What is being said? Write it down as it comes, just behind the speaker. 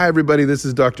Hi, everybody. This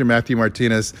is Dr. Matthew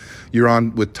Martinez. You're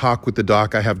on with Talk with the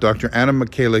Doc. I have Dr. Anna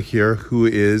Michaela here, who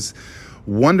is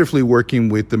wonderfully working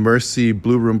with the Mercy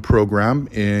Blue Room program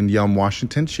in Yelm,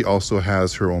 Washington. She also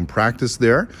has her own practice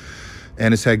there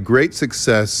and has had great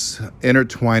success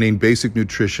intertwining basic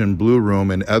nutrition, Blue Room,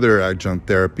 and other adjunct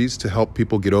therapies to help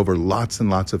people get over lots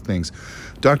and lots of things.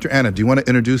 Dr. Anna, do you want to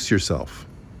introduce yourself?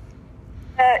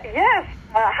 Yes.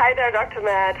 Hi there, Dr.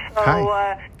 Matt. So,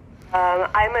 Hi.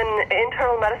 I'm an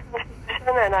internal medicine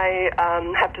physician, and I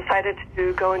have decided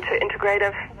to go into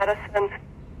integrative medicine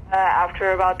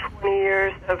after about 20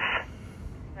 years of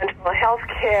mental health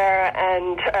care,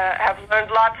 and have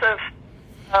learned lots of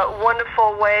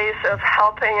wonderful ways of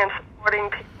helping and supporting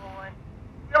people. And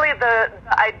really, the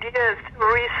idea is to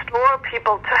restore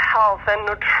people to health, and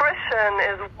nutrition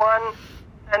is one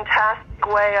fantastic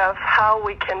way of how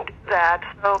we can do that.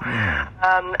 So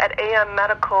at AM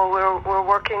Medical, we're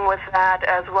working with that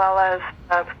as well as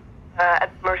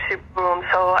at Mercy Blue Room.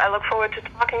 So I look forward to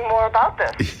talking more about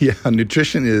this. Yeah,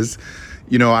 nutrition is,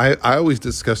 I always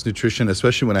discuss nutrition,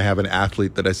 especially when I have an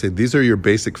athlete, that I say, these are your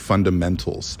basic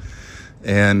fundamentals.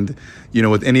 And,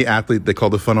 with any athlete, they call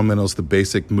the fundamentals the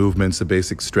basic movements, the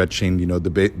basic stretching,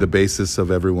 the basis of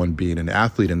everyone being an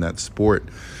athlete in that sport.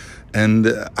 And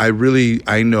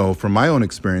I know from my own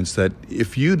experience that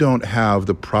if you don't have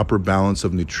the proper balance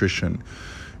of nutrition,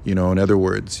 in other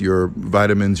words, your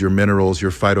vitamins, your minerals,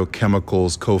 your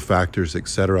phytochemicals, cofactors, et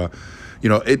cetera,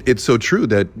 it's so true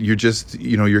that you're just,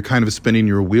 you're kind of spinning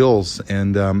your wheels.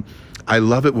 And I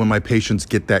love it when my patients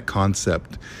get that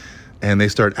concept and they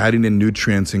start adding in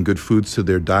nutrients and good foods to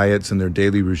their diets and their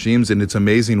daily regimes. And it's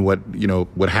amazing what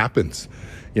happens,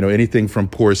 anything from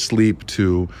poor sleep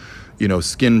to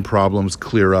skin problems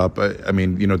clear up.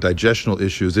 Digestional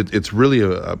issues. It's really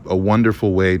a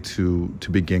wonderful way to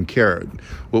begin care.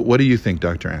 What do you think,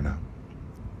 Dr. Anna?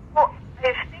 Well,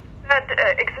 I think that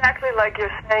exactly like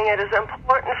you're saying, it is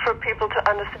important for people to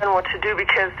understand what to do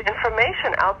because the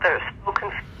information out there is so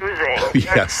confusing. Yes,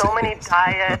 there are so many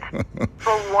diets.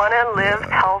 People want to live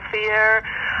healthier.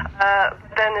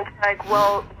 Then it's like,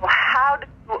 well, how do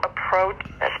you approach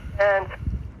it? And I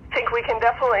think we can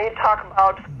definitely talk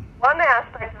about one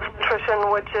aspect of nutrition,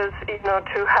 which is,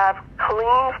 to have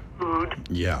clean food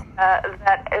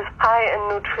that is high in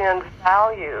nutrient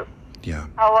value. Yeah.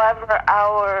 However,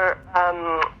 our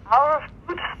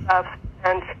foodstuffs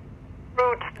and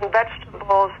fruits and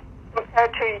vegetables,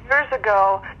 compared to years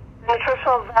ago, the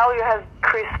nutritional value has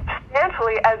decreased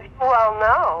substantially, as you well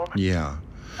know. Yeah.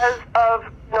 Because of,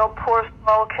 poor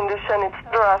soil condition,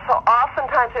 etc. So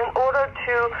oftentimes, in order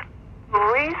to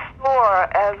restore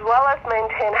as well as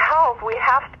maintain health, we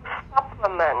have to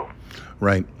supplement.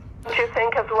 Right. Don't you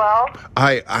think as well?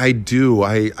 I do.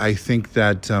 I think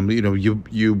that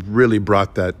you really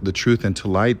brought the truth into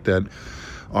light that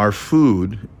our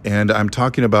food, and I'm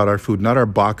talking about our food, not our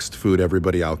boxed food,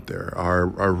 everybody out there,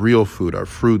 our real food, our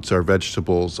fruits, our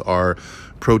vegetables, our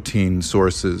protein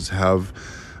sources have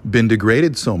been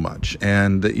degraded so much.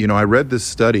 And I read this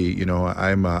study,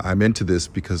 I'm into this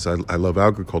because I love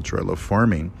agriculture, I love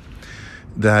farming,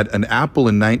 that an apple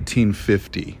in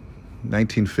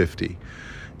 1950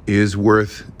 is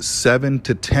worth 7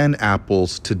 to 10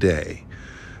 apples today.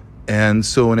 And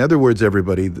so in other words,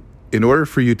 everybody, in order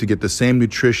for you to get the same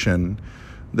nutrition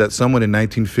that someone in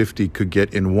 1950 could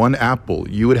get in one apple,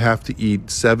 you would have to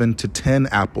eat 7 to 10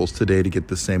 apples today to get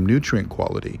the same nutrient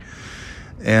quality.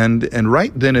 And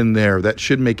right then and there, that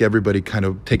should make everybody kind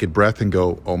of take a breath and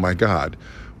go, oh my God,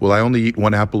 well, I only eat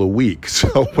one apple a week.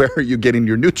 So where are you getting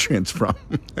your nutrients from?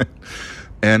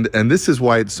 and this is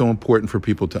why it's so important for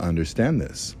people to understand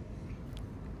this.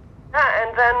 Yeah,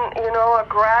 and then, a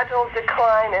gradual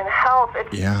decline in health. It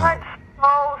starts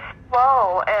so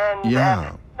slow. And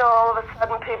all of a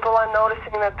sudden people are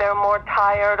noticing that they're more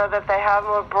tired or that they have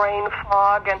more brain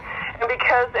fog. And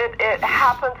because it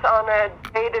happens on a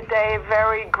day-to-day,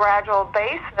 very gradual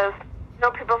basis,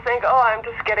 people think, oh, I'm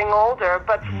just getting older.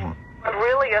 But what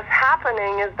really is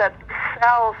happening is that the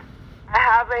cells are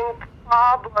having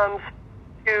problems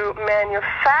to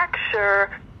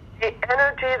manufacture the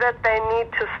energy that they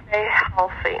need to stay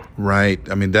healthy. Right.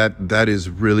 I mean, that is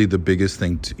really the biggest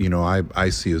thing, I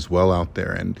see as well out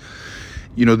there. And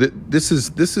this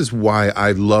is why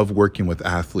I love working with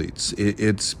athletes.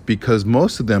 It's because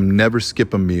most of them never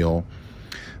skip a meal.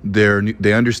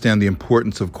 They understand the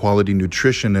importance of quality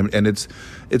nutrition, and it's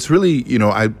really,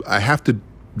 I have to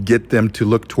get them to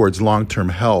look towards long-term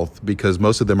health because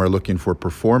most of them are looking for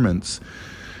performance.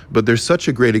 But there's such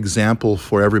a great example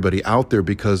for everybody out there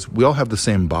because we all have the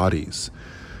same bodies.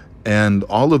 And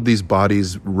all of these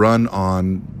bodies run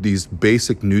on these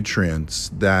basic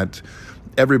nutrients that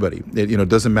everybody. It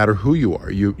doesn't matter who you are.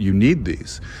 You need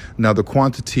these. Now, the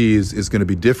quantity is going to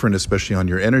be different, especially on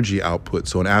your energy output.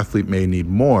 So an athlete may need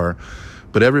more,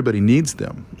 but everybody needs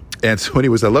them. And so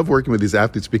anyways, I love working with these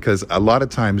athletes because a lot of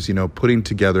times, putting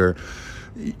together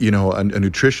a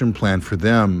nutrition plan for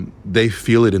them, they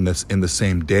feel it in the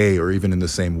same day or even in the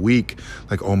same week.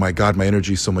 Like, oh my God, my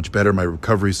energy is so much better. My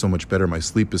recovery is so much better. My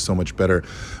sleep is so much better.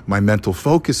 My mental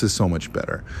focus is so much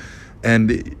better.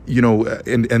 And,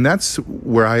 and that's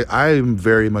where I am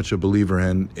very much a believer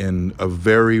in a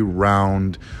very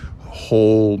round,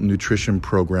 whole nutrition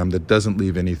program that doesn't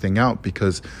leave anything out,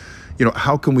 because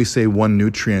how can we say one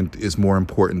nutrient is more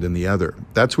important than the other?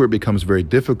 That's where it becomes very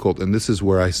difficult. And this is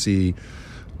where I see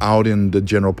out in the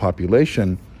general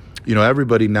population,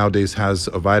 everybody nowadays has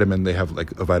a vitamin. They have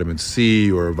like a vitamin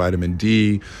C or a vitamin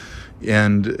D.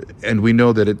 And we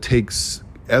know that it takes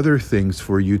other things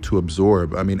for you to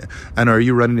absorb. I mean, and are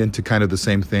you running into kind of the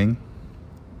same thing?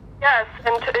 Yes.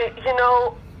 And,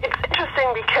 it's interesting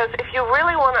because if you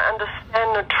really want to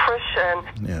understand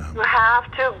nutrition, you have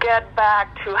to get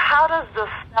back to how does the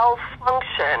cell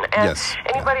function. And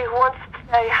anybody who wants to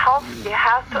stay healthy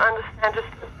has to understand just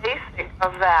the basic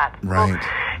of that. Right.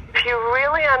 So if you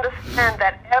really understand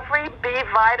that every B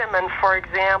vitamin, for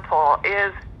example,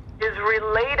 is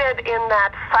related in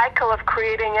that cycle of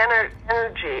creating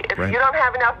energy. If you don't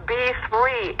have enough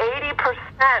B3,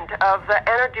 80% of the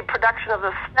energy production of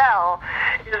the cell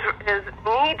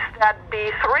needs that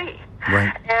B3.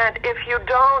 Right. And if you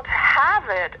don't have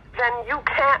it, then you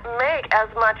can't make as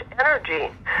much energy.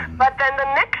 But then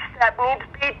the next step needs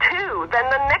B2. Then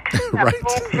the next step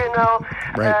needs,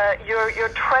 your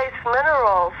trace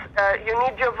minerals. You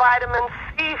need your vitamin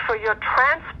C for your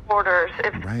transporters.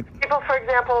 If people, for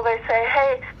example, they say,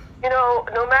 hey,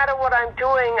 no matter what I'm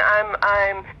doing,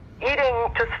 I'm eating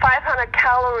just 500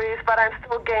 calories, but I'm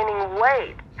still gaining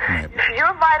weight. Right. If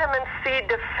you're vitamin C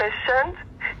deficient,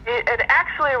 it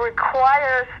actually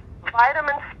requires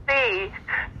vitamin C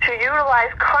to utilize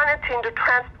carnitine to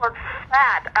transport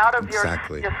fat out of your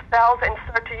cells and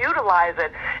start to utilize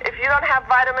it. If you don't have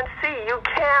vitamin C, you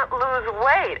can't lose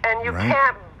weight and you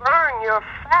can't burn your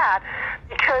fat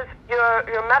because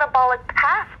your metabolic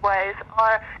pathways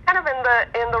are kind of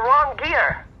in the wrong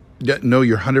gear. Yeah, no,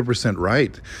 you're 100%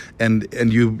 right, and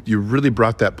you really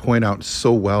brought that point out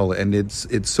so well, and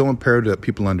it's so imperative that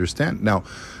people understand. Now,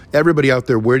 everybody out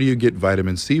there, where do you get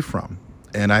vitamin C from?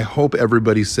 And I hope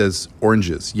everybody says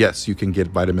oranges. Yes, you can get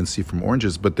vitamin C from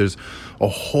oranges, but there's a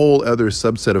whole other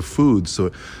subset of foods,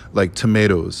 so like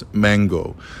tomatoes,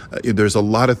 mango. There's a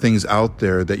lot of things out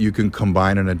there that you can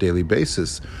combine on a daily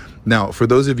basis. Now, for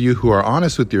those of you who are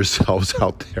honest with yourselves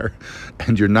out there,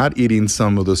 and you're not eating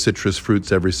some of those citrus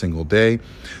fruits every single day,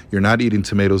 you're not eating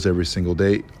tomatoes every single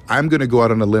day, I'm going to go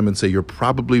out on a limb and say you're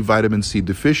probably vitamin C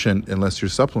deficient unless you're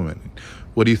supplementing.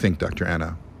 What do you think, Dr.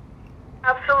 Anna?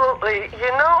 Absolutely.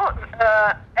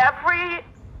 Every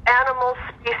animal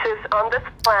species on this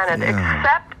planet,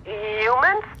 except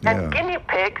humans and guinea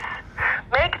pigs,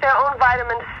 make their own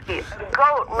vitamin C. A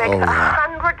goat makes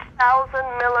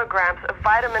 100,000 milligrams of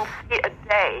vitamin C a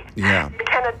day. It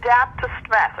can adapt to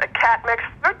stress. A cat makes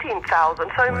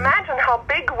 13,000. So imagine how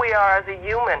big we are as a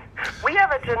human. We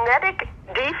have a genetic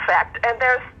defect, and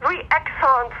there's 3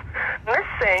 exons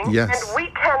missing, and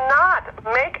we cannot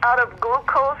make out of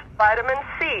glucose vitamin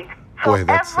C. So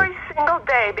every single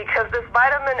day, because this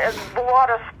vitamin is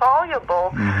water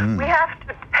soluble, we have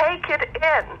to take it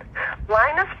in.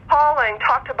 Linus Pauling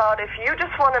talked about if you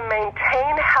just want to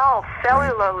maintain health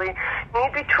cellularly, you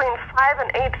need between 5,000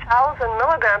 and 8,000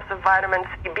 milligrams of vitamin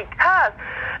C, because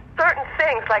certain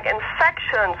things like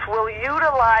infections will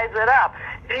utilize it up.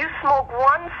 If you smoke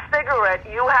one cigarette,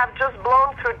 you have just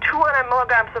blown through 200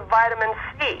 milligrams of vitamin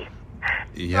C.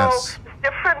 Yes. So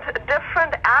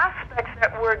different aspects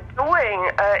that we're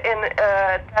doing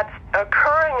that's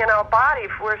occurring in our body.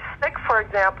 If we're sick, for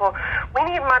example, we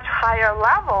need much higher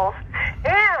levels,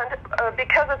 and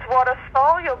because it's water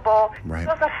soluble, it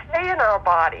doesn't stay in our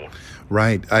body.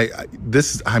 Right.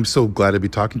 I'm so glad to be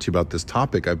talking to you about this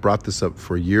topic. I brought this up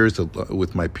for years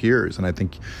with my peers, and I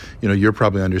think, you're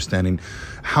probably understanding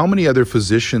how many other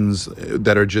physicians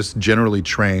that are just generally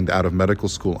trained out of medical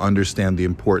school understand the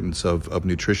importance of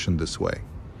nutrition this way.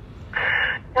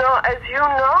 As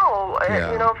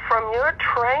you know, from your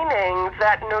training,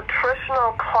 that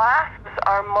nutritional classes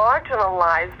are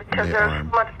marginalized because there's so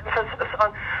much emphasis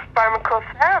on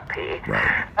pharmacotherapy.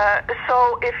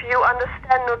 So if you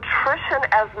understand nutrition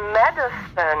as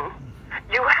medicine,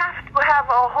 you have to have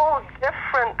a whole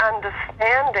different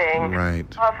understanding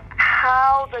of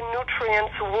how the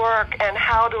nutrients work and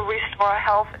how to restore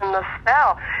health in the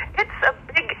cell. It's a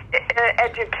big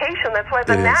education. That's why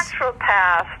the It is.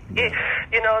 naturopath,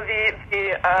 you know, the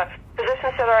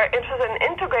physicians that are interested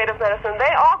in integrative medicine,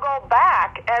 they all go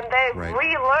back and they Right.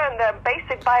 relearn the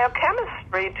basic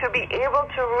biochemistry to be able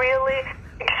to really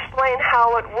explain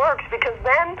how it works, because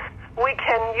then we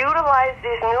can utilize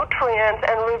these nutrients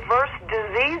and reverse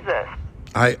diseases.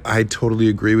 I totally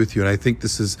agree with you, and I think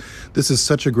this is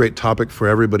such a great topic for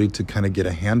everybody to kind of get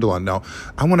a handle on. Now,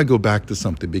 I want to go back to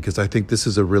something because I think this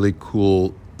is a really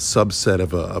cool subset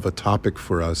of a topic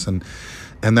for us, and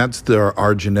that's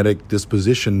our genetic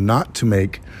disposition not to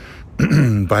make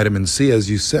vitamin C, as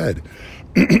you said.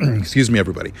 Excuse me,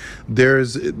 everybody.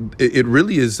 It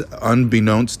really is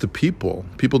unbeknownst to people.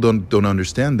 People don't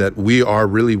understand that we are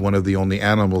really one of the only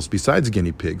animals besides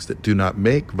guinea pigs that do not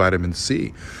make vitamin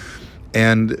C.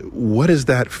 And what does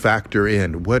that factor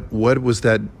in? What was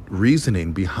that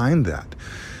reasoning behind that?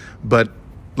 But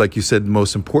like you said,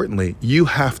 most importantly, you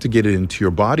have to get it into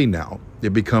your body now.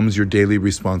 It becomes your daily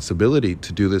responsibility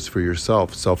to do this for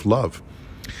yourself, self-love.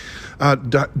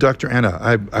 Dr. Anna,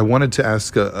 I wanted to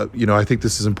ask, I think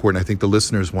this is important. I think the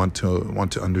listeners want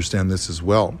to understand this as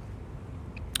well.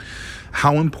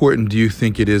 How important do you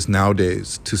think it is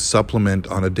nowadays to supplement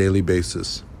on a daily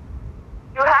basis?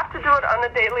 You have to do it on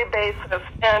a daily basis.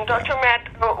 And Dr. Matt,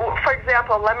 for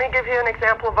example, let me give you an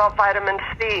example about vitamin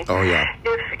C. Oh, yeah.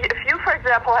 If you, for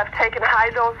example, have taken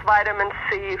high-dose vitamin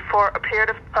C for a period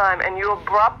of time and you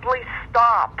abruptly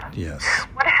stop, Yes.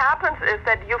 what happens is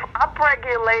that you've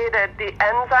upregulated the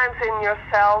enzymes in your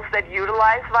cells that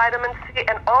utilize vitamin C,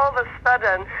 and all of a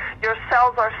sudden your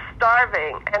cells are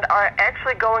starving and are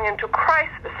actually going into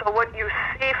crisis. So what you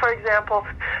see, for example,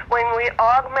 when we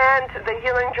augment the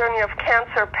healing journey of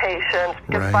cancer patients,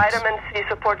 because Right. vitamin C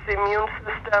supports the immune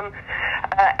system,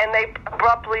 and they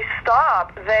abruptly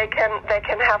stop, they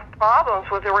can have problems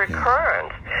with the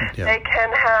recurrence. Yeah. They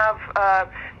can have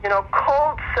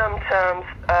cold symptoms,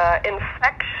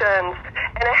 infections,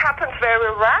 and it happens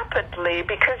very rapidly,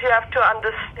 because you have to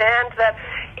understand that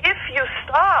if you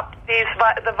stop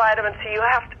the vitamin C, you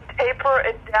have to taper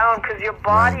it down because your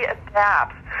body Right.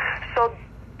 adapts. So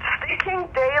sticking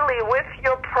daily with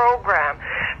your program.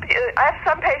 I have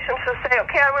some patients who say,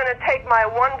 okay, I'm going to take my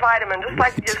one vitamin, just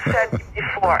like you said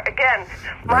before. Again,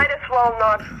 might as well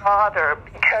not bother,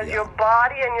 because your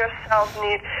body and your cells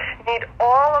need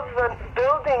all of the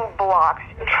building blocks.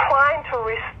 You're trying to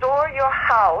restore your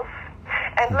house,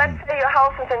 and let's say your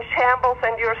house is in shambles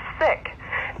and you're sick.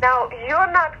 Now,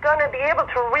 you're not going to be able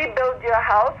to rebuild your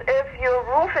house if your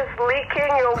roof is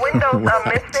leaking, your windows are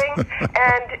missing,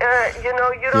 and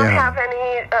you don't have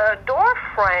any door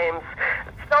frames.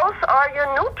 Those are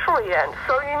your nutrients.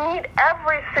 So you need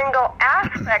every single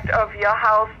aspect of your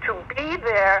house to be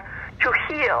there to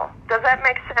heal. Does that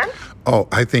make sense? Oh,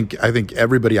 I think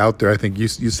everybody out there, I think you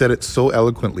said it so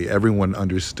eloquently. Everyone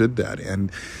understood that.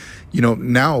 And,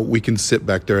 now we can sit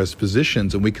back there as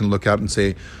physicians and we can look out and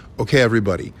say, okay,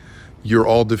 everybody, you're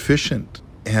all deficient.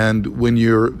 And when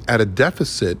you're at a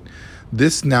deficit,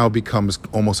 this now becomes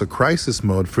almost a crisis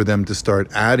mode for them to start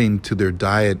adding to their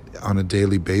diet on a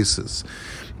daily basis.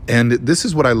 And this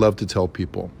is what I love to tell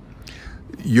people.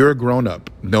 You're a grown-up.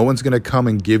 No one's going to come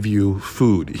and give you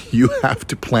food. You have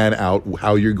to plan out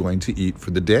how you're going to eat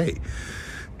for the day.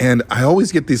 And I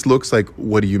always get these looks like,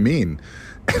 what do you mean?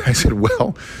 And I said,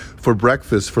 well, for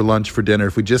breakfast, for lunch, for dinner,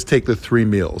 if we just take the 3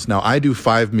 meals. Now, I do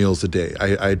 5 meals a day.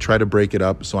 I try to break it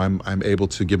up so I'm able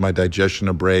to give my digestion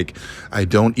a break. I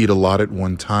don't eat a lot at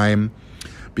one time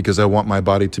because I want my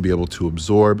body to be able to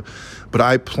absorb. But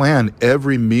I plan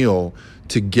every meal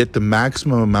to get the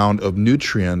maximum amount of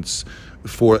nutrients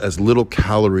for as little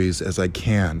calories as I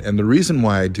can. And the reason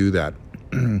why I do that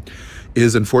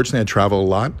is, unfortunately, I travel a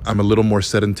lot. I'm a little more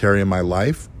sedentary in my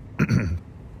life.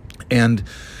 And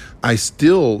I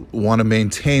still want to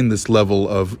maintain this level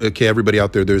of, okay, everybody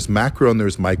out there, there's macro and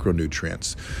there's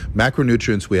micronutrients.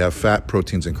 Macronutrients, we have fat,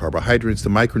 proteins, and carbohydrates. The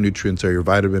micronutrients are your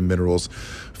vitamin, minerals,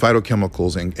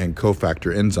 phytochemicals, and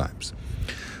cofactor enzymes.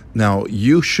 Now,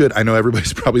 I know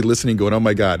everybody's probably listening going, oh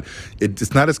my God,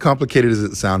 it's not as complicated as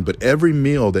it sounds, but every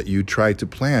meal that you try to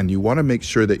plan, you want to make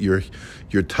sure that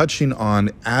you're touching on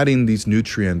adding these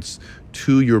nutrients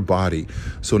to your body.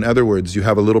 So in other words, you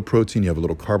have a little protein, you have a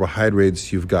little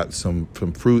carbohydrates, you've got some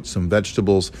fruits, some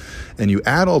vegetables, and you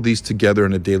add all these together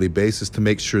on a daily basis to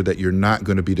make sure that you're not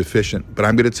going to be deficient. But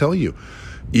I'm going to tell you,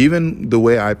 even the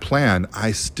way I plan,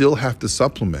 I still have to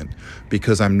supplement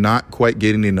because I'm not quite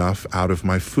getting enough out of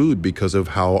my food because of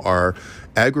how our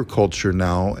agriculture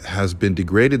now has been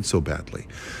degraded so badly.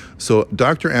 So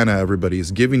Dr. Anna, everybody,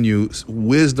 is giving you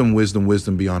wisdom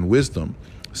beyond wisdom.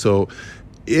 So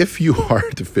if you are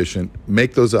deficient,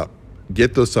 make those up.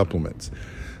 Get those supplements.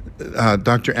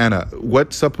 Dr. Anna,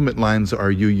 what supplement lines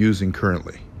are you using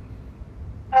currently?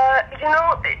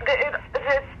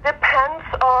 It depends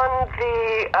on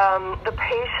the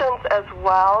patients as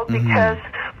well, because,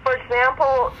 for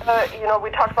example, we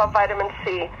talked about vitamin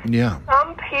C. Yeah.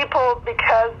 Some people,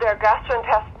 because their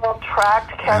gastrointestinal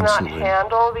tract cannot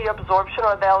handle the absorption,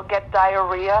 or they'll get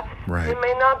diarrhea, they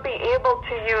may not be able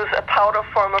to use a powder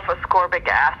form of ascorbic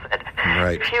acid.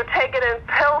 Right. If you take it in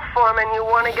pill form and you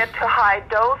want to get to high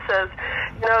doses,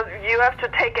 you have to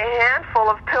take a handful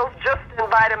of pills just in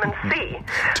vitamin C.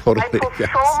 Totally.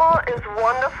 Liposomal is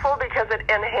wonderful because it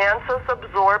enhances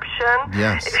absorption.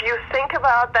 Yes. If you think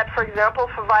about that, for example,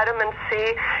 for vitamin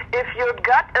C, if your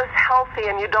gut is healthy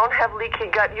and you don't have leaky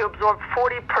gut, you absorb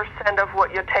 40% of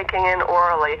what you're taking in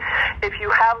orally. If you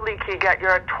have leaky gut,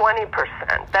 you're at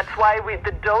 20%. That's why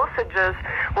the dosages,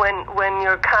 when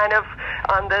you're kind of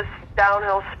on this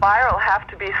downhill spiral, have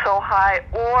to be so high,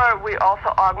 or we also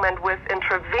augment with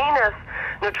intravenous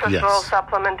nutritional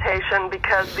supplementation,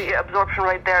 because the absorption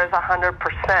rate there is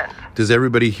 100%. Does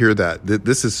everybody hear that?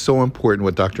 This is so important,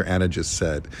 what Dr. Anna just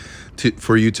said,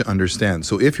 for you to understand.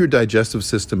 So if your digestive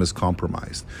system is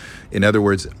compromised, in other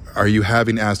words, are you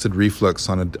having acid reflux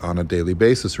on a daily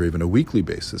basis or even a weekly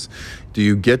basis? Do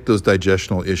you get those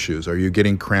digestional issues? Are you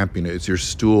getting cramping? Is your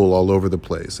stool all over the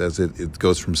place as it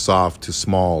goes from soft to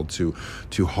small to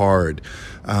hard?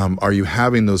 Are you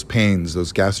having those pains,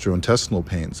 those gastrointestinal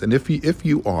pains? And if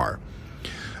you are,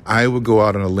 I would go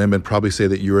out on a limb and probably say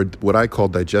that you're what I call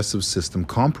digestive system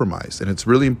compromised. And it's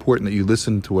really important that you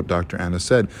listen to what Dr. Anna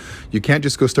said. You can't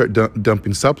just go start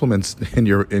dumping supplements in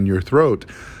your throat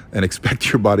and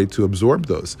expect your body to absorb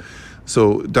those.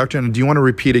 So, Dr. Anna, do you want to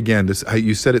repeat again?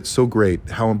 You said it so great,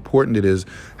 how important it is,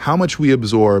 how much we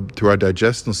absorb through our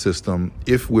digestive system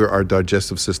if our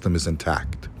digestive system is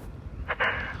intact.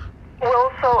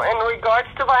 Well, so in regards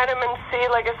to vitamin C,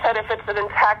 like I said, if it's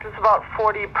intact, it's about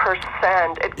 40%.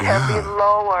 It can be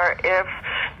lower if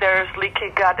there's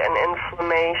leaky gut and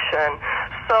inflammation.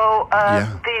 So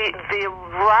the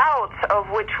routes of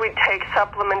which we take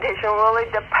supplementation really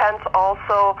depends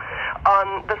also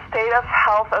on the state of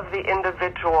health of the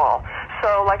individual.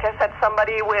 So, like I said,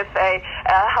 somebody with a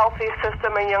healthy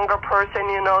system, a younger person,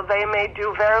 they may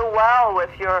do very well with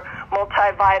your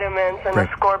multivitamins and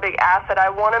ascorbic acid. I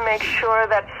want to make sure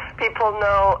that people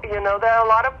know, there are a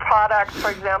lot of products,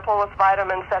 for example, with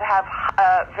vitamins that have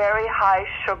very high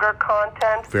sugar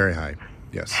content. Very high,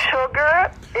 yes.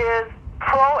 Sugar is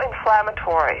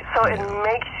pro-inflammatory, so it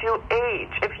makes you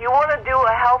age. If you want to do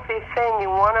a healthy thing, you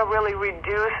want to really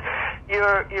reduce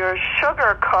your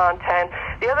sugar content.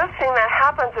 The other thing that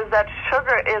happens is that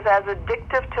sugar is as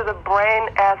addictive to the brain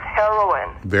as heroin.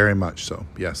 Very much so,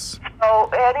 yes. So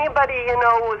anybody,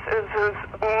 who's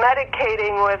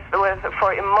medicating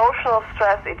for emotional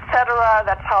stress, etc.,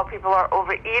 that's how people are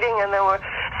overeating, and then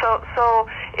so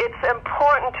it's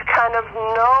important to kind of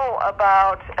know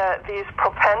about these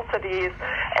propensities,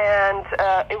 and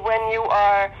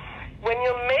when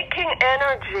you're making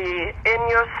energy in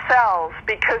your cells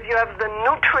because you have the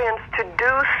nutrients to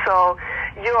do so,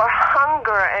 your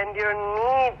hunger and your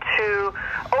need to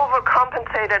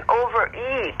overcompensate and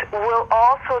overeat will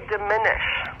also diminish.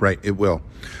 Right, it will.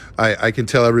 I can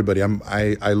tell everybody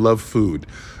I love food,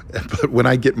 but when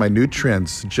I get my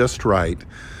nutrients just right,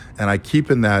 and I keep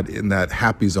in that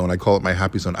happy zone, I call it my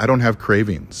happy zone, I don't have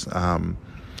cravings. And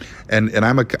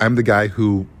I'm the guy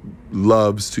who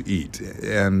loves to eat,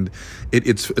 and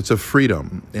it's a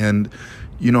freedom. And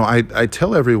I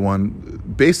tell everyone,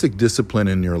 basic discipline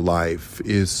in your life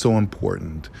is so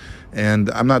important.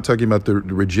 And I'm not talking about the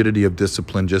rigidity of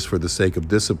discipline just for the sake of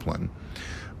discipline,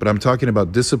 but I'm talking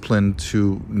about discipline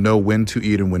to know when to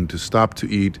eat and when to stop to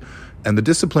eat, and the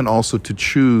discipline also to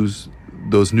choose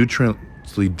those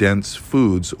nutriently dense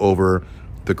foods over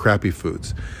the crappy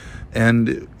foods.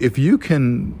 And if you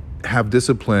can have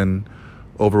discipline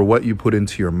over what you put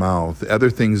into your mouth,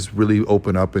 other things really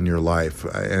open up in your life.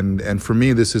 And for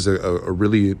me, this is a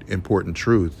really important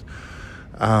truth.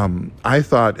 I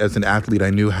thought as an athlete,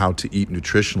 I knew how to eat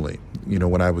nutritionally,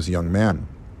 when I was a young man.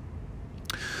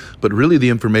 But really the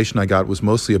information I got was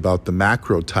mostly about the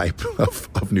macro type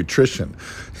of nutrition.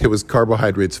 It was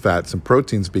carbohydrates, fats, and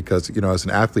proteins because, as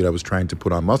an athlete, I was trying to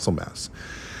put on muscle mass.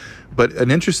 But an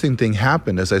interesting thing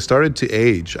happened as I started to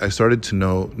age. I started to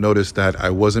notice that I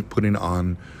wasn't putting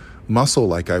on muscle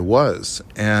like I was.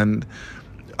 And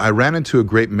I ran into a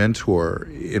great mentor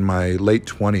in my late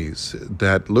 20s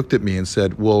that looked at me and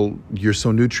said, well, you're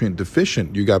so nutrient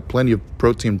deficient. You got plenty of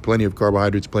protein, plenty of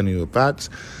carbohydrates, plenty of fats,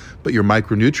 but your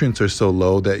micronutrients are so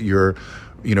low that you're,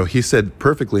 he said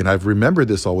perfectly, and I've remembered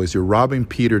this always, you're robbing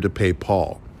Peter to pay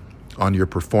Paul on your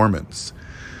performance.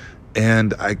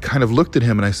 And I kind of looked at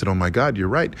him and I said, oh my God, you're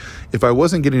right. If I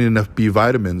wasn't getting enough B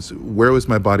vitamins, where was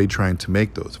my body trying to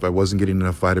make those? If I wasn't getting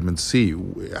enough vitamin C,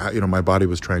 my body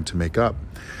was trying to make up.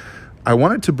 I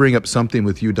wanted to bring up something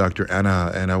with you, Dr.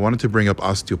 Anna, and I wanted to bring up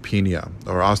osteopenia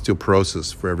or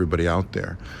osteoporosis for everybody out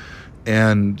there.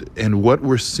 And what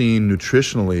we're seeing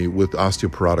nutritionally with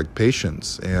osteoporotic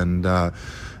patients and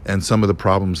some of the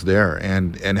problems there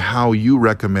and how you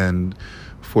recommend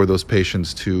for those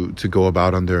patients to go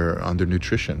about on their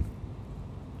nutrition.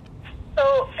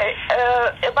 So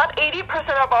about 80%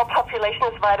 of our population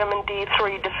is vitamin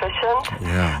D3 deficient.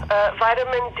 Yeah.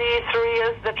 Vitamin D3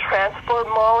 is the transport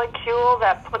molecule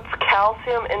that puts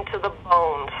calcium into the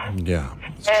bones. Yeah,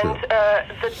 it's and true.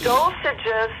 The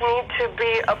dosages need to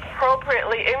be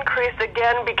appropriately increased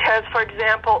again because, for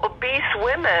example, obese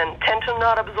women tend to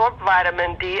not absorb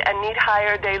vitamin D and need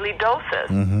higher daily doses.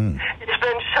 Mm-hmm. It's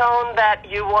been shown that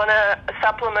you want to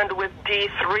supplement with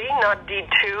D3, not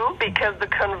D2, because the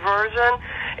conversion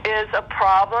is a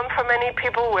problem for many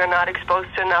people. We're not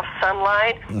exposed to enough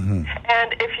sunlight. Mm-hmm.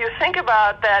 And if you think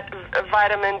about that,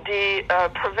 vitamin D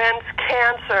prevents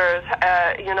cancers,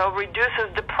 reduces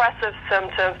depressive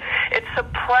symptoms. It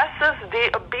suppresses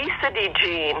the obesity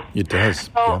gene. It does.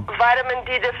 So vitamin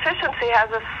D deficiency has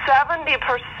a 70%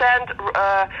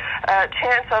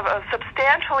 chance of a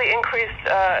substantially increased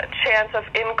chance of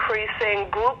increasing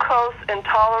glucose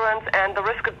intolerance and the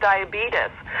risk of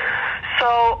diabetes. So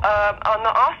on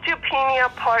the osteopenia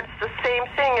part, it's the same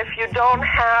thing. If you don't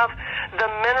have the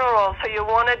minerals, so you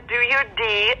want to do your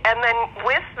D, and then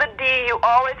with the D, you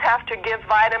always have to give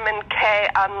vitamin K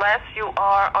unless you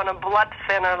are on a blood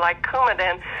thinner like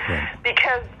Coumadin,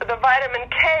 because the vitamin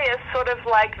K is sort of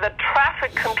like the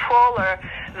traffic controller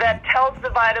that tells the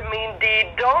vitamin D,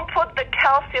 don't put the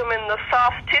calcium in the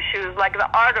soft tissues like the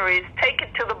arteries, take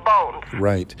it to the bones.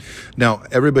 Right. Now,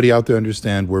 everybody out there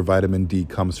understand where vitamin D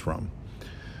comes from.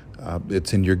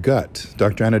 It's in your gut.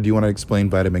 Dr. Anna, do you want to explain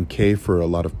vitamin K for a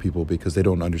lot of people because they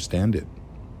don't understand it?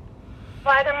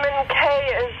 Vitamin K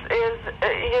is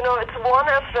it's one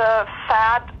of the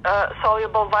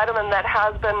fat-soluble vitamin that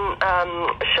has been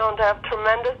shown to have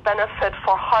tremendous benefit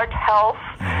for heart health,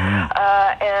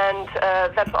 and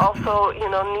that's also,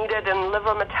 needed in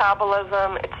liver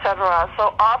metabolism, etc.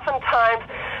 So oftentimes,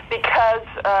 because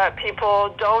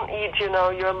people don't eat,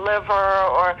 your liver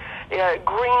or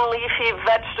green leafy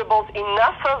vegetables,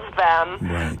 enough of them,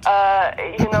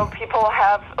 people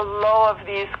have low of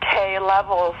these K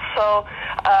levels. So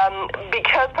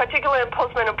because particularly in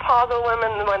postmenopausal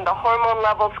women, when the hormone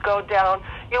levels go down,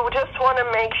 you just want to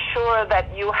make sure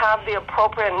that you have the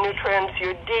appropriate nutrients,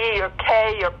 your D, your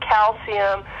K, your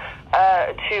calcium,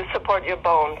 to support your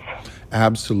bones.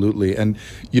 Absolutely. And,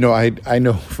 I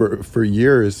know for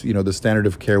years, the standard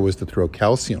of care was to throw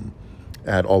calcium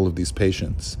at all of these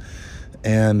patients.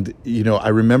 And, I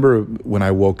remember when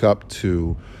I woke up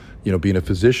to, being a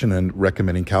physician and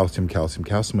recommending calcium,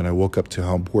 and I woke up to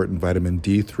how important vitamin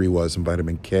D3 was and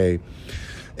vitamin K.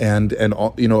 And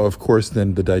of course,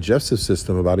 then the digestive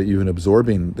system about it, even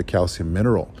absorbing the calcium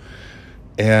mineral.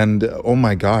 And, oh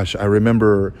my gosh, I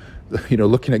remember,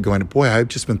 looking at going, boy, I've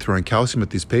just been throwing calcium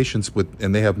at these patients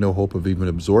and they have no hope of even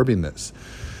absorbing this.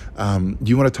 Do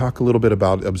you want to talk a little bit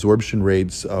about absorption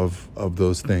rates of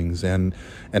those things and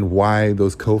why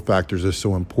those cofactors are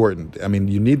so important? I mean,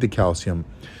 you need the calcium,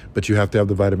 but you have to have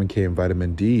the vitamin K and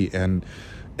vitamin D. And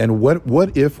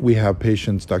what if we have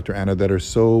patients, Dr. Anna, that are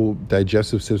so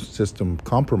digestive system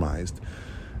compromised?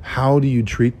 How do you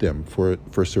treat them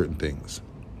for certain things?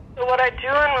 So what I do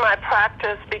in my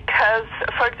practice, because,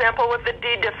 for example, with the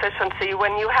D deficiency,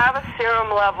 when you have a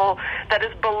serum level that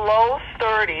is below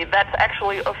 30, that's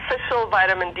actually official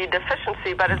vitamin D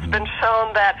deficiency, but it's been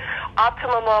shown that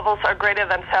optimum levels are greater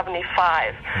than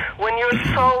 75. When you're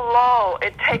so low,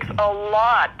 it takes a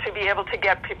lot to be able to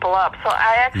get people up. So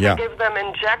I actually give them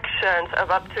injections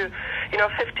of up to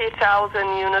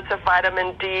 50,000 units of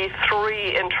vitamin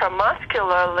D3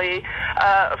 intramuscularly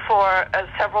for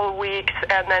several weeks,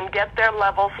 and then get their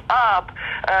levels up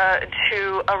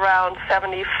to around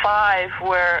 75,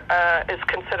 where is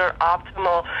considered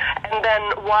optimal. And then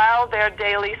while they're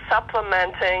daily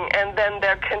supplementing, and then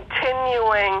they're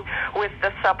continuing with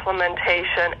the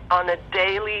supplementation on a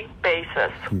daily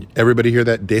basis. Everybody hear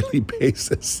that? Daily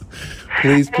basis.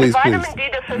 Please. Vitamin D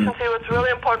deficiency, what's really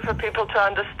important for people to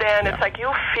understand, it's like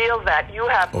you feel that. You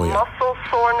have muscle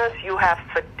soreness, you have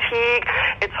fatigue.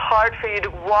 It's hard for you to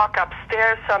walk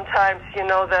upstairs sometimes.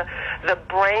 The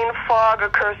brain fog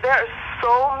occurs. There are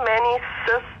so many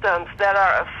systems that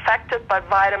are affected by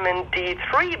vitamin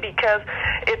D3 because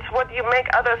it's what you make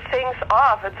other things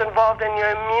of. It's involved in your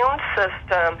immune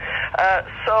system.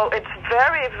 So it's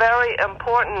very, very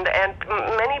important, and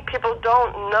many people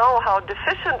don't know how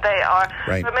deficient they are.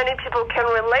 Right. But many people can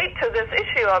relate to this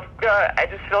issue of I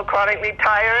just feel chronically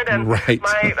tired, and right.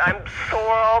 I'm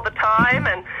sore all the time,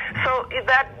 and so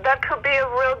that could be a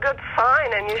real good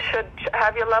sign, and you should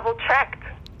have your level checked.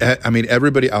 I mean,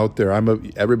 everybody out there,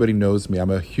 everybody knows me.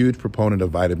 I'm a huge proponent of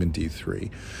vitamin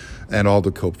D3 and all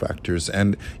the cofactors.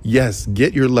 And yes,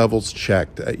 get your levels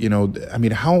checked. I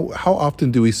mean, how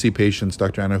often do we see patients,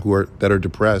 Dr. Anna, that are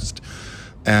depressed,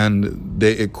 and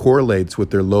it correlates with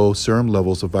their low serum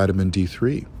levels of vitamin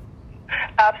D3?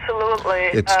 Absolutely.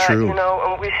 It's true.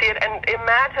 And we see it. And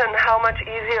imagine how much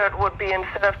easier it would be,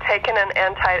 instead of taking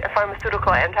a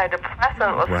pharmaceutical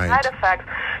antidepressant with right. side effects,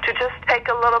 to just take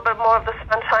a little bit more of the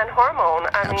sunshine hormone.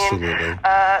 Absolutely.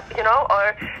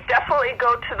 Or definitely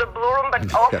go to the Blue Room,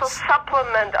 but also yes.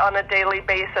 supplement on a daily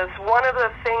basis. One of the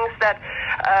things that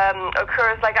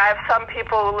occurs, like I have some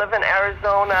people who live in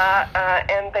Arizona,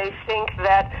 and they think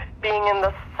that being in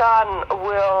the sun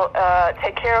will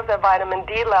take care of their vitamin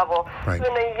D level. Right. So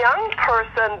in a young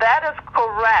person, that is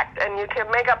correct, and you can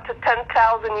make up to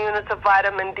 10,000 units of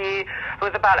vitamin D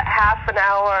with about half an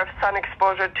hour of sun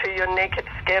exposure to your naked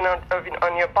skin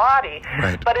on your body.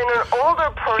 Right. But in an older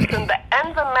person, the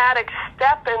enzymatic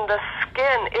step in the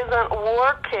skin isn't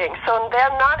working, so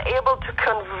they're not able to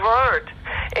convert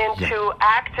into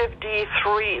active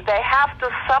D3. They have to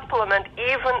supplement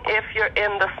even if you're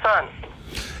in the sun.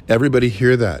 Everybody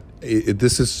hear that.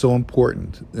 This is so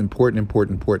important.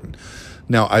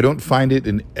 Now, I don't find it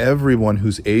in everyone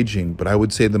who's aging, but I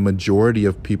would say the majority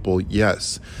of people,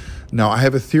 yes. Now, I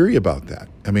have a theory about that.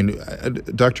 I mean,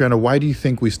 Dr. Anna, why do you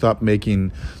think we stop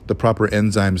making the proper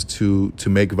enzymes to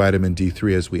make vitamin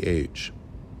D3 as we age?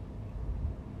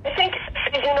 I think,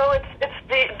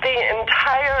 it's the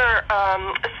entire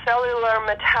cellular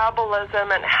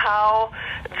metabolism and how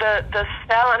the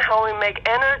cell and how we make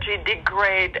energy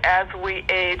degrade as we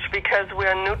age, because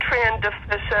we're nutrient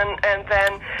deficient, and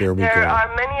then there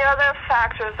are many other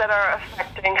factors that are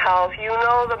affecting health.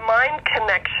 The mind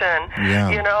connection.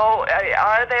 Yeah.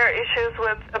 Are there issues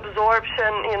with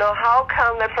absorption? How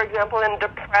come that, for example, in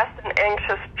depressed and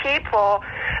anxious people,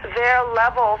 their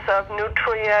levels of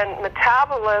nutrient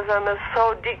metabolism is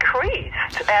so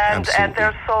decreased, and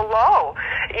they're so low?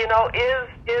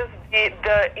 Is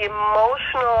the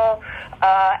emotional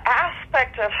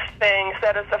aspect of things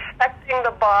that is affecting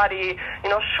the body,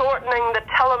 shortening the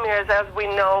telomeres, as we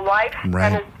know,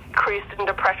 lifespan is decreased in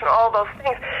depression, all those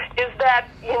things, is that,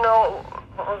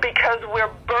 because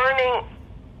we're burning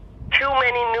too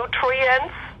many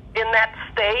nutrients in that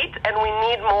state and we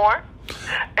need more?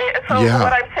 So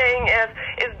what I'm saying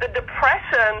is the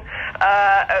depression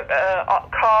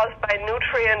caused by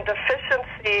nutrient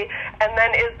deficiency, and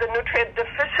then is the nutrient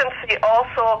deficiency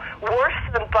also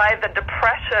worsened by the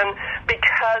depression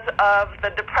because of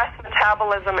the depressed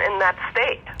metabolism in that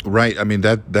state? Right. I mean,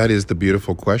 that is the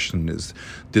beautiful question, is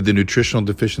did the nutritional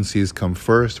deficiencies come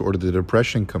first, or did the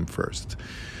depression come first?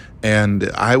 And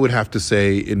I would have to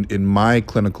say in my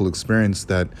clinical experience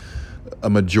that a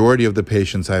majority of the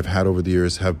patients I've had over the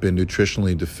years have been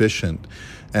nutritionally deficient,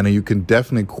 and you can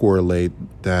definitely correlate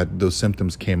that those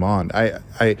symptoms came on.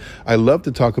 I love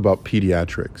to talk about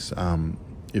pediatrics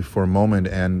for a moment,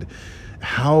 and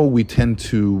how we tend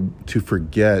to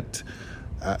forget.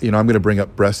 I'm going to bring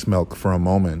up breast milk for a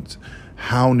moment,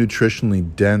 how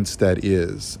nutritionally dense that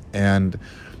is. And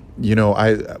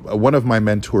one of my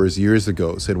mentors years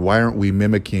ago said, why aren't we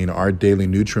mimicking our daily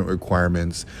nutrient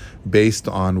requirements based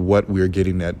on what we're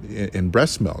getting in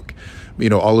breast milk?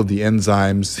 All of the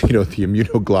enzymes, the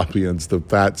immunoglobulins, the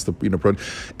fats, the protein.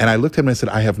 And I looked at him and I said,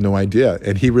 I have no idea.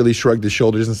 And he really shrugged his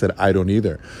shoulders and said, I don't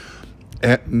either.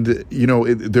 And,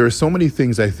 there are so many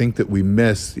things I think that we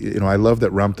miss. I love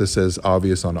that Ramtha says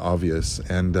obvious on obvious.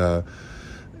 And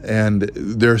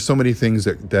there are so many things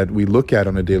that we look at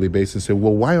on a daily basis and say,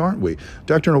 well, why aren't we?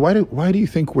 Dr. Anna, why do you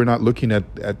think we're not looking at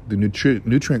the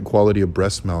nutrient quality of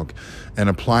breast milk and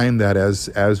applying that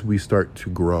as we start to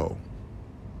grow?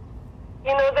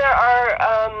 There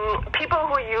are people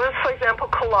who use, for example,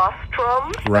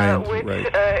 colostrum, which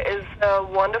is a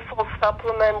wonderful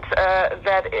supplement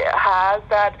that has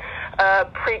that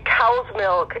pre-cow's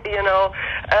milk,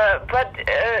 but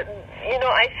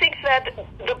I think that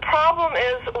the problem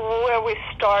is where we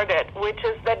started, which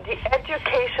is that the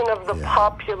education of the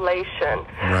population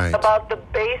about the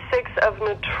basics of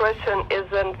nutrition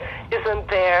isn't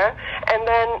there, and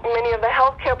then many of the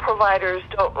healthcare providers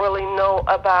don't really know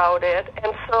about it,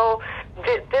 and so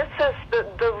this is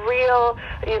the real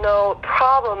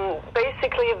problem.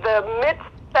 Basically, the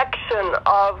midsection consumption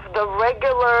of the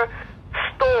regular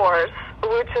stores,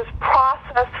 which is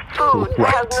processed food,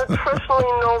 Right. has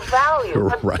nutritionally no value.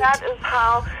 But Right. that is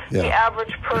how Yeah. the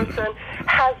average person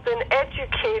has been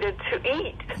educated to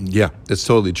eat. Yeah, it's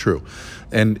totally true.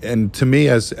 And to me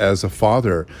as a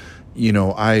father, you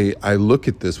know, I look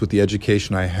at this with the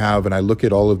education I have, and I look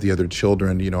at all of the other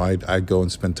children. You know, I go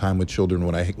and spend time with children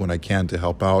when I can to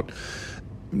help out.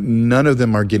 None of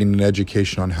them are getting an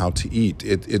education on how to eat.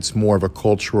 It's more of a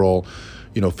cultural,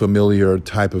 you know, familiar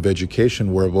type of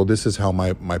education where, well, this is how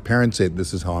my parents ate,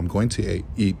 this is how I'm going to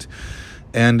eat.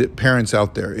 And parents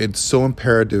out there, it's so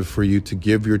imperative for you to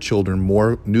give your children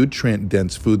more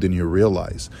nutrient-dense food than you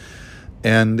realize.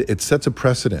 And it sets a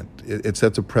precedent. It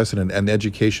sets a precedent, and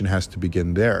education has to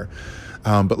begin there.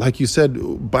 But like you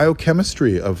said,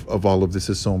 biochemistry of all of this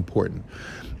is so important.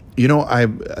 You know,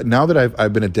 now that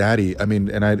I've been a daddy, I mean,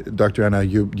 and Dr. Anna,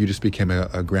 you just became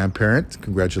a grandparent.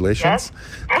 Congratulations. Yes.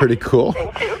 Pretty cool.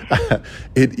 Thank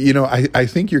you. You know, I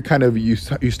think you're kind of, you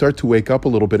start to wake up a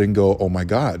little bit and go, oh my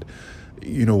God,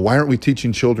 you know, why aren't we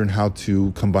teaching children how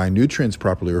to combine nutrients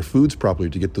properly or foods properly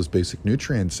to get those basic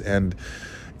nutrients? And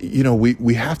you know,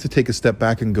 we have to take a step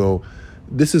back and go,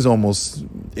 this is almost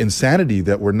insanity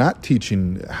that we're not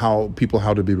teaching people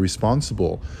how to be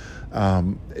responsible,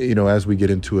 you know, as we get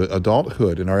into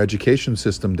adulthood. And our education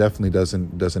system definitely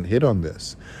doesn't hit on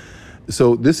this.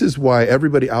 So this is why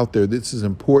everybody out there, this is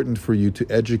important for you to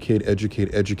educate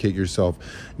yourself.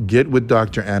 Get with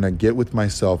Dr. Anna, get with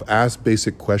myself, ask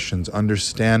basic questions,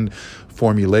 understand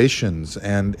formulations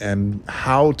and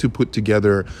how to put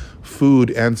together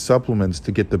food and supplements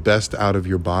to get the best out of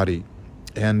your body.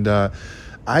 And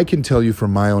I can tell you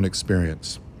from my own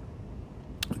experience,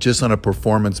 just on a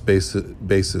performance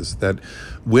basis, that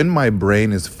when my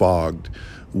brain is fogged,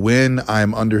 when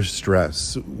I'm under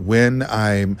stress, when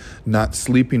I'm not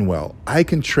sleeping well, I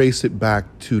can trace it back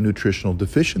to nutritional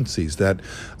deficiencies, that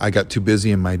I got too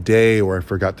busy in my day, or I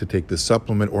forgot to take this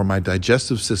supplement, or my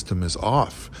digestive system is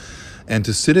off. And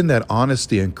to sit in that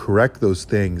honesty and correct those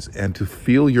things, and to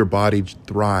feel your body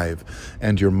thrive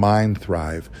and your mind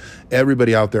thrive.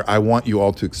 Everybody out there, I want you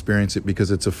all to experience it,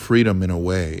 because it's a freedom in a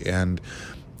way. And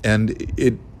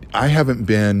I haven't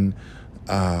been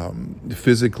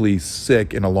physically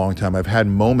sick in a long time. I've had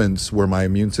moments where my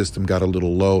immune system got a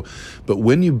little low, but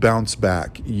when you bounce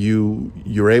back,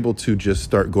 you're able to just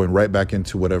start going right back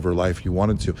into whatever life you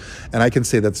wanted to. And I can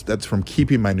say that's from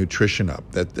keeping my nutrition up.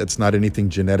 That's not anything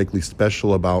genetically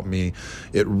special about me.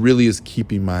 It really is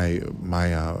keeping my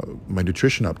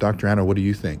nutrition up. Dr. Anna, what do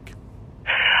you think?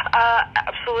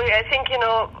 Absolutely. I think, you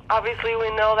know, obviously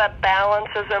we know that balance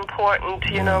is important.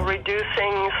 You know,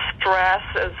 reducing stress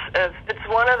is it's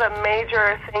one of the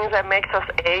major things that makes us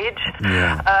age.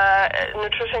 Yeah.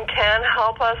 Nutrition can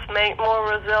help us make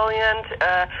more resilient.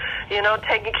 You know,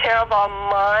 taking care of our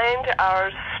mind,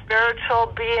 our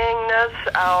spiritual beingness,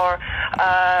 our,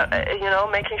 you know,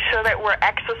 making sure that we're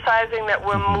exercising, that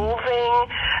we're moving,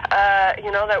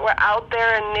 you know, that we're out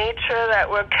there in nature, that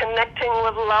we're connecting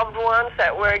with loved ones,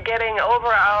 that we're getting over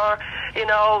our, you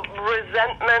know,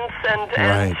 resentments and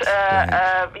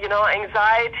you know,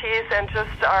 anxieties, and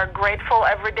just are grateful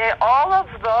every day. All of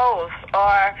those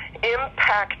are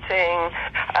impacting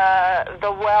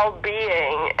the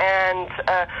well-being. And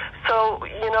so,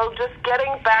 you know, just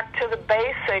getting back to the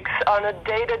basics on a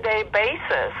day-to-day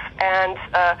basis,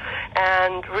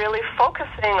 and really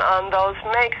focusing on those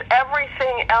makes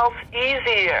everything else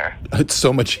easier. It's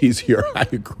so much easier. I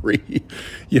agree.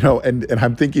 You know, and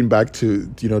I'm thinking back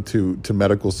to, you know, to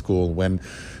medical school, when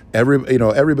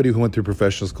everybody who went through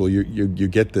professional school, you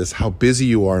get this, how busy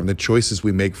you are and the choices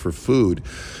we make for food.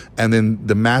 And then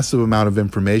the massive amount of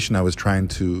information I was trying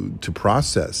to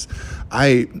process.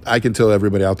 I can tell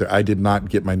everybody out there, I did not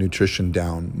get my nutrition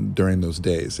down during those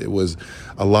days. It was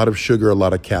a lot of sugar, a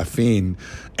lot of caffeine,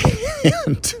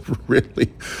 and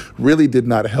really did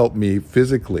not help me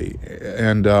physically.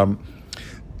 And,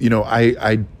 you know,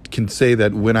 I can say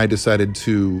that when I decided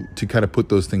to kind of put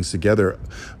those things together,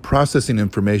 processing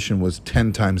information was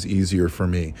 10 times easier for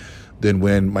me than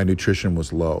when my nutrition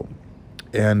was low.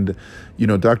 And, you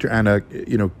know, Dr. Anna,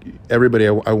 you know, everybody,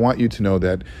 I want you to know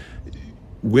that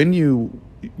when you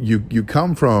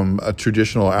come from a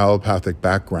traditional allopathic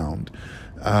background,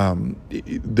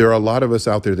 there are a lot of us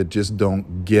out there that just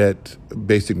don't get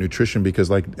basic nutrition, because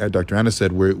like Dr. Anna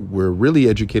said, we're really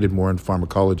educated more in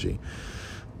pharmacology.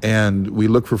 And we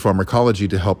look for pharmacology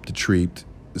to help to treat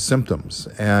symptoms.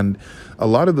 And a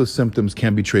lot of those symptoms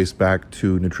can be traced back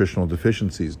to nutritional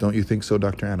deficiencies. Don't you think so,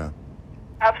 Dr. Anna?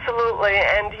 Absolutely.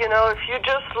 And, you know, if you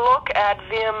just look at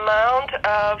the amount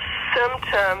of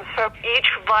symptoms from each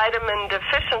vitamin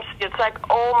deficiency, it's like,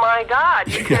 oh my God,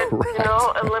 you can,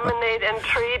 eliminate and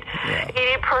treat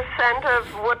 80% of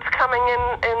what's coming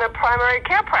in a primary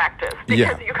care practice,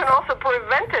 because you can also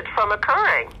prevent it from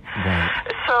occurring. Right.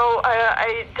 So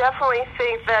I definitely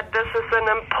think that this is an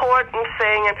important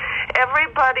thing, and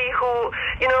everybody who,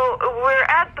 we're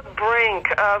at the brink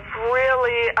of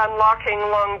really unlocking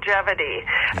longevity,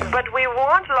 but we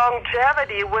want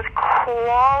longevity with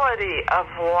quality of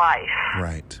life.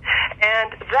 Right.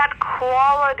 And that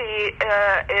quality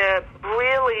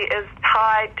really is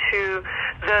tied to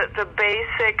the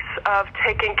basics of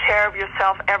taking care of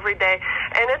yourself every day.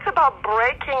 And it's about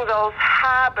breaking those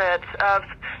habits of,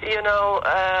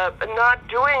 not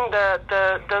doing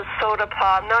the soda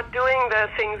pop, not doing the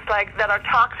things like that are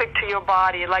toxic to your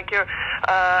body, like your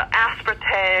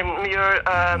aspartame, your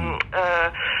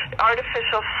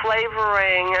artificial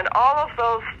flavoring, and all of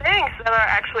those things that are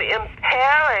actually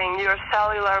impairing your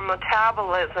cellular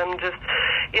metabolism. Just,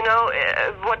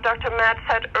 what Dr. Matt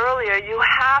said earlier, you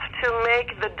have to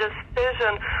make the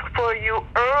decision for you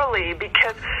early,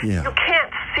 because you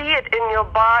can't see it in your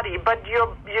body, but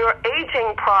your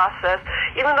aging process,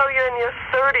 even though you're in your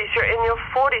 30s, you're in your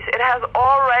 40s, it has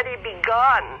already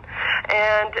begun.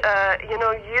 And,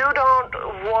 you don't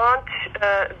want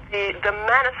the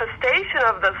manifestation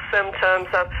of the symptoms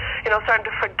of, starting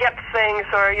to forget things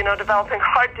or, developing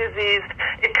heart disease.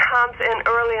 It comes in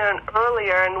earlier and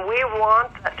earlier, and we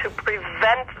want to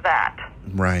prevent that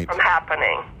from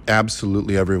happening.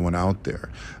 Absolutely, everyone out there.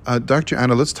 Dr.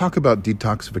 Anna, let's talk about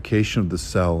detoxification of the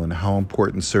cell and how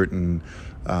important certain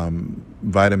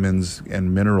vitamins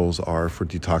and minerals are for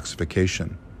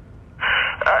detoxification.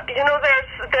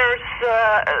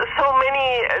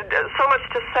 There's so much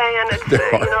to say, and it's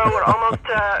it would almost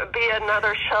be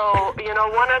another show.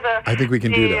 One of the I think we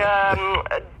can do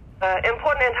that.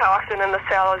 Important antioxidant in the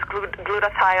cell is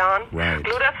glutathione. Right.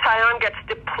 Glutathione gets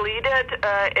depleted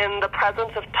in the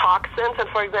presence of toxins, and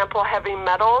for example, heavy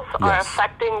metals are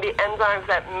affecting the enzymes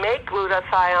that make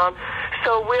glutathione.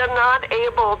 So we're not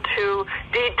able to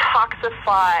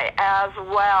detoxify as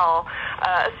well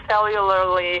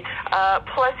cellularly.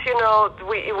 Plus,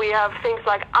 we have things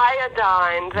like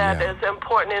iodine that is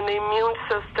important in the immune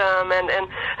system and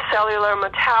cellular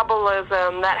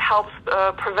metabolism that helps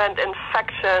prevent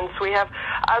infections. We have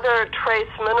other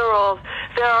trace minerals.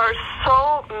 There are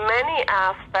so many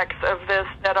aspects of this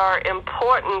that are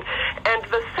important, and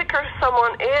the sicker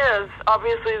someone is,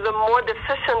 obviously, the more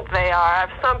deficient they are. I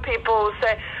have some people who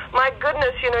say, my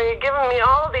goodness, you're giving me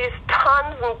all these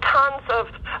tons and tons of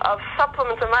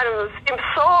supplements and vitamins. It seems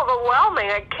so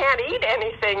overwhelming. I can't eat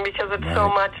anything because it's so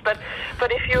much. But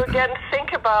if you again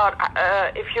think about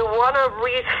if you want to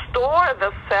restore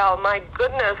the cell, my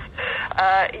goodness,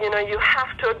 you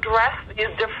have to address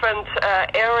these different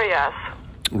areas.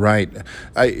 Right.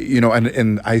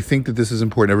 And I think that this is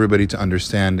important, everybody, to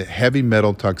understand. Heavy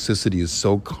metal toxicity is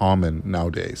so common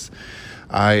nowadays.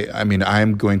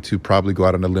 I'm going to probably go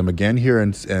out on a limb again here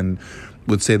and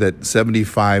would say that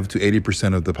 75 to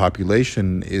 80% of the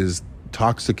population is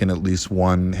toxic in at least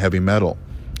one heavy metal.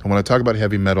 And when I talk about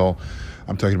heavy metal,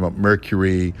 I'm talking about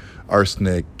mercury,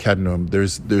 arsenic, cadmium.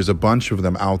 There's a bunch of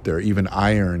them out there. Even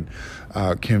iron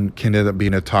can end up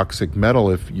being a toxic metal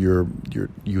if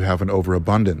you have an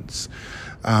overabundance.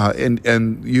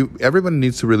 Everyone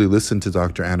needs to really listen to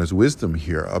Dr. Anna's wisdom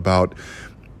here about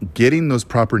getting those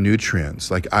proper nutrients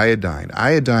like iodine.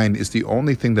 Iodine is the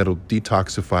only thing that'll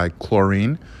detoxify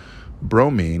chlorine,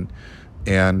 bromine,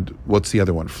 and what's the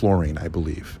other one? Fluorine, I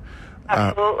believe.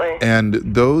 Absolutely. And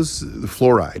those,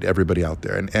 fluoride, everybody out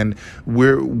there. And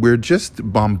we're just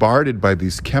bombarded by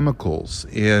these chemicals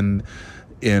in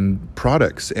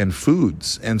products and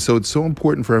foods. And so it's so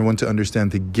important for everyone to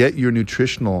understand to get your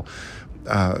nutritional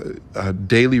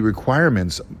daily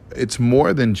requirements. It's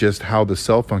more than just how the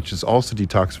cell functions, also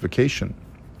detoxification.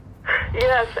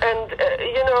 Yes, and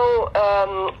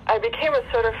I became a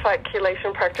certified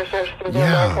chelation practitioner through the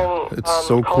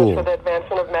American College for the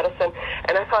Advancement of Medicine,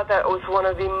 and I thought that was one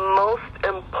of the most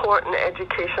important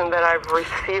education that I've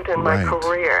received in my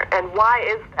career. And why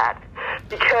is that?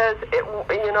 Because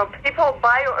people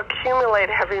bioaccumulate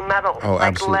heavy metals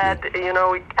like lead,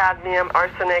 cadmium,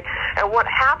 arsenic, and what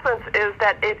happens is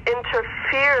that it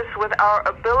interferes with our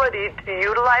ability to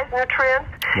utilize nutrients.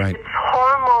 Right. It's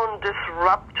hormone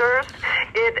disruptors.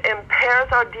 It impairs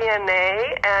our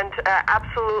DNA and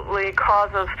absolutely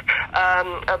causes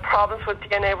problems with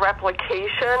DNA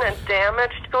replication and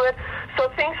damage to it. So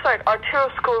things like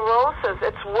arteriosclerosis,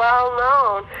 it's well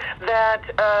known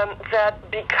that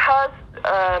because,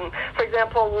 for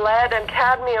example, lead and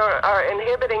cadmium are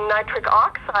inhibiting nitric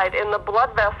oxide in the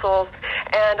blood vessels,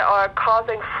 and are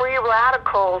causing free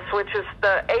radicals, which is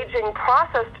the aging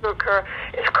process to occur,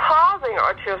 is causing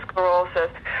arteriosclerosis.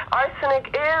 Arsenic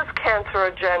is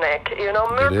cancerogenic.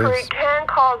 Mercury can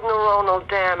cause neuronal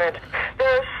damage.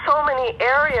 There's so many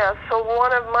areas. So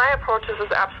one of my approaches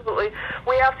is absolutely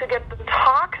we have to get the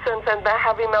toxins and the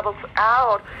heavy metals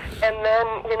out, and then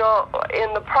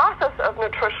in the process of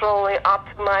nutritionally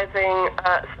optimizing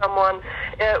someone,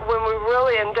 when we're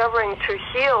really endeavoring to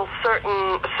heal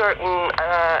certain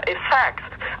effects,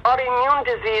 autoimmune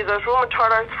diseases,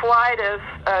 rheumatoid arthritis,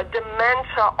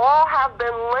 dementia, all have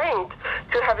been linked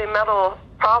to heavy metal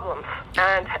problems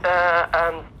and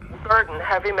burden,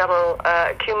 heavy metal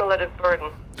accumulated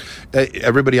burden.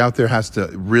 Everybody out there has to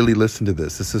really listen to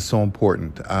this. This is so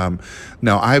important.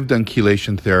 Now, I've done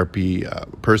chelation therapy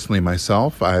personally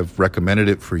myself. I've recommended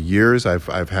it for years.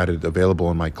 I've had it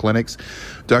available in my clinics.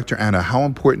 Dr. Anna, how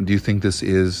important do you think this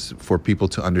is for people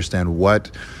to understand what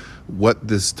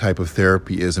this type of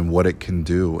therapy is and what it can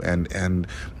do? And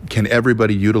can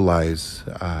everybody utilize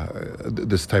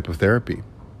this type of therapy?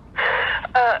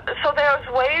 So there's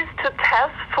ways to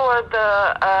test for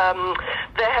the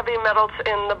heavy metals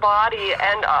in the body,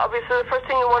 and obviously the first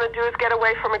thing you want to do is get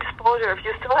away from exposure. If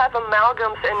you still have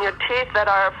amalgams in your teeth that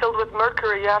are filled with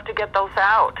mercury, you have to get those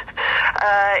out.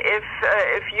 If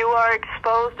you are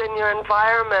exposed in your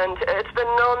environment, it's been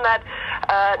known that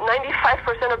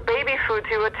 95% of baby foods,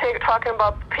 you were talking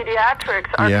about pediatrics,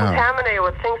 are contaminated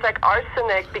with things like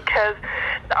arsenic because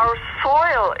our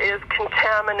soil is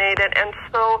contaminated, and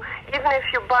so even if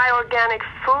you buy organic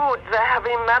food, the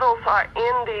heavy metals are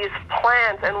in these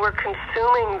plants, and we're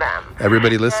consuming them.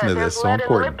 Everybody listen to this, so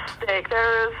important. Lipstick.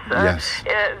 There's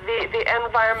the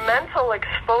environmental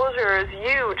exposure is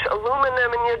huge.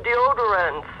 Aluminum in your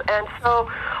deodorants, and so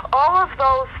all of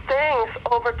those things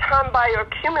over time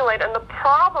bioaccumulate. And the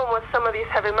problem with some of these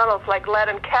heavy metals, like lead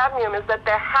and cadmium, is that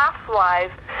their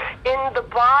half-life in the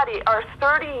body are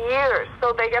 30 years.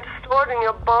 So they get stored in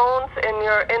your bones, in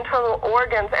your internal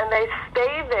organs, and they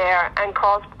stay there and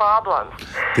cause problems.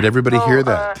 Did everybody hear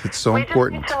that? It's so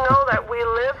important. We just need to know that we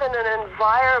live in an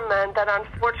environment that,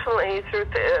 unfortunately, through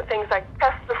things like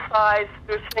pesticides,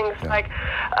 through things like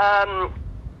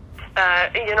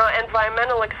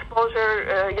environmental exposure,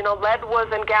 lead was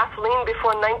in gasoline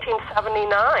before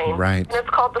 1979. Right. And it's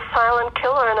called the silent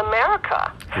killer in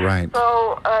America. Right.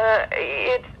 So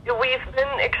we've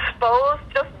been exposed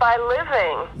just by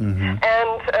living. Mm-hmm.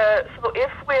 And so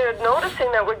if we're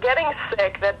noticing that we're getting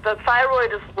sick, that the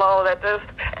thyroid is low, that there's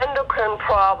endocrine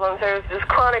problems, there's this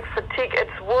chronic fatigue,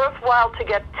 it's worthwhile to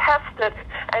get tested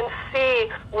and see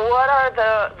what are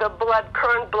the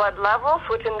current blood levels,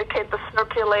 which indicate the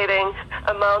circulating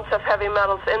amounts of heavy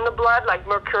metals in the blood, like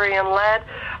mercury and lead,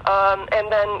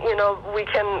 and then we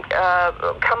can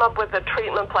come up with a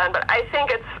treatment plan. But I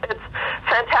think it's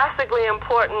fantastically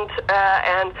important,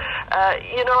 and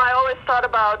I always thought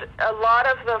about a lot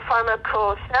of the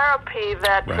pharmacotherapy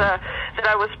that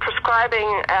I was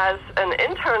prescribing as an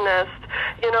internist.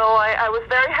 I was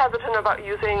very hesitant about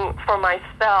using for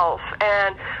myself,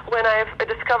 and when I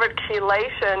discovered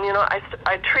chelation,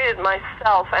 I treated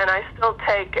myself, and I still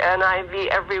take an IV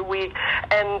every week,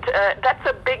 and that's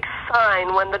a big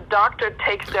sign when the doctor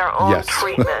takes their own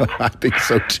treatment. I think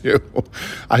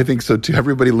so too.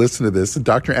 Everybody listen to this.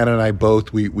 Dr. Anna and I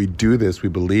both, we do this. We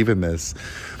believe in this.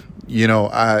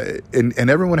 And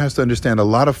everyone has to understand a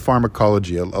lot of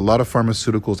pharmacology, a lot of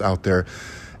pharmaceuticals out there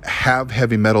have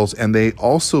heavy metals, and they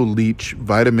also leach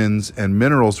vitamins and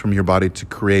minerals from your body to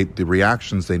create the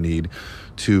reactions they need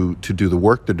to do the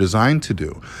work they're designed to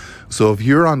do. So if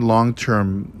you're on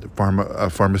long-term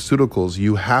pharmaceuticals,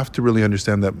 you have to really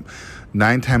understand that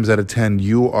 9 times out of 10,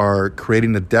 you are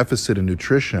creating a deficit in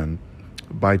nutrition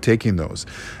by taking those.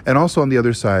 And also on the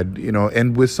other side,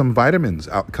 and with some vitamins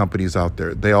companies out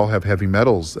there, they all have heavy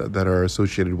metals that are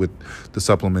associated with the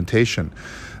supplementation.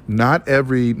 Not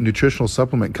every nutritional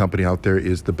supplement company out there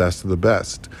is the best of the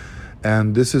best.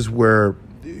 And this is where,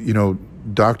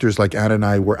 doctors like Anna and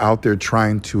I were out there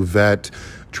trying to vet,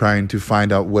 trying to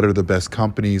find out what are the best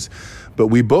companies. But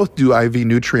we both do IV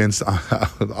nutrients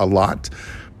a lot,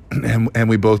 and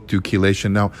we both do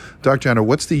chelation. Now, Dr. Anna,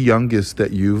 what's the youngest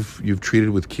that you've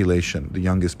treated with chelation, the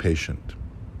youngest patient?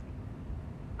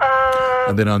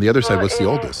 And then on the other side, what's the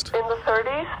oldest? In the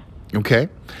 30s. Okay.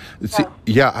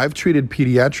 I've treated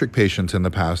pediatric patients in the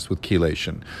past with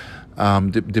chelation,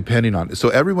 depending on it. So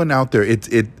everyone out there, it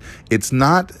is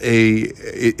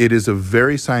a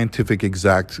very scientific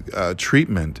exact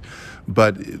treatment,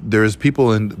 but there's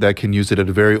people that can use it at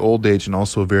a very old age and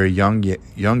also a very young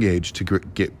age to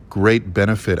get great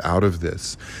benefit out of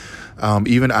this.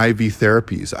 even IV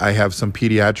therapies. I have some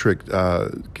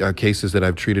pediatric cases that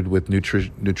I've treated with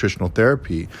nutritional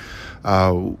therapy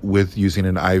with using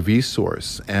an IV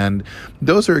source. And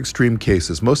those are extreme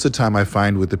cases. Most of the time I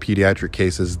find with the pediatric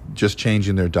cases, just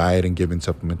changing their diet and giving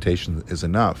supplementation is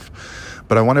enough.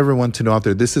 But I want everyone to know out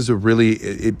there, this is a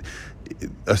really,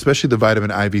 especially the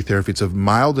vitamin IV therapy, it's a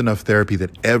mild enough therapy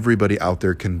that everybody out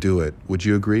there can do it. Would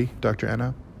you agree, Dr.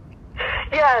 Anna?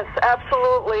 Yes,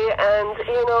 absolutely. And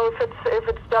if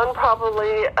it's done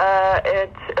properly,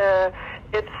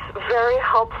 it's very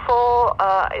helpful.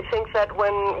 I think that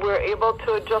when we're able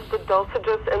to adjust the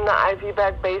dosages in the IV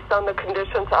bag based on the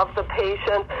conditions of the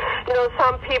patient,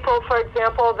 some people, for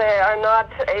example, they are not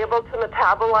able to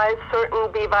metabolize certain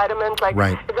B vitamins. Like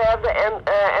right. If they have the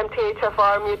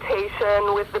MTHFR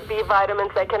mutation with the B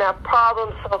vitamins, they can have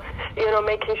problems. So,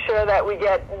 making sure that we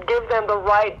give them the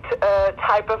right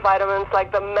type of vitamins,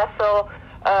 like the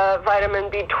vitamin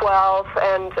B12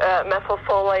 and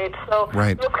methylfolate. So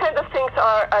right. those kind of things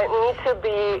need to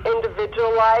be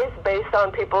individualized based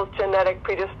on people's genetic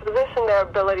predisposition, their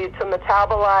ability to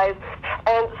metabolize.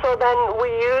 And so then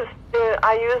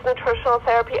I use nutritional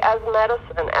therapy as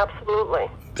medicine, absolutely.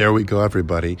 There we go,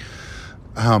 everybody.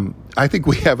 I think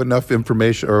we have enough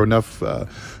information or enough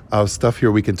stuff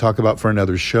here we can talk about for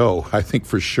another show, I think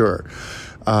for sure.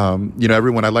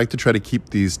 Everyone, I like to try to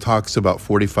keep these talks about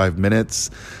 45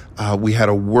 minutes. We had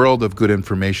a world of good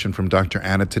information from Dr.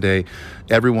 Anna today.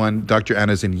 Everyone, Dr.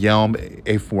 Anna's in Yelm,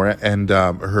 A4, and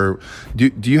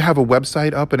do you have a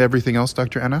website up and everything else,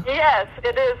 Dr. Anna? Yes,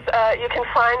 it is. You can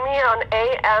find me on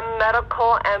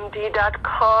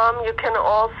ammedicalmd.com. You can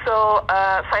also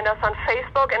find us on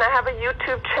Facebook, and I have a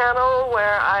YouTube channel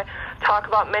where I talk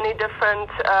about many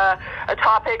different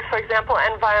topics, for example,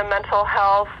 environmental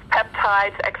health,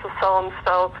 peptides, exosomes.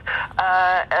 So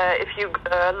if you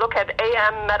look at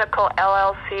AM Medical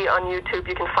LLC on YouTube,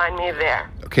 you can find me there.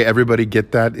 Okay, everybody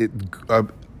get that.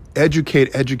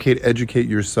 Educate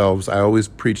yourselves. I always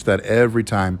preach that every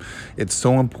time. It's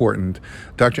so important.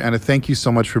 Dr. Anna, thank you so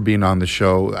much for being on the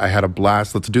show. I had a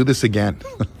blast. Let's do this again,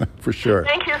 for sure.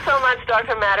 Thank you so much,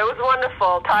 Dr. Matt. It was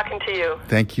wonderful talking to you.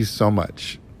 Thank you so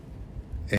much.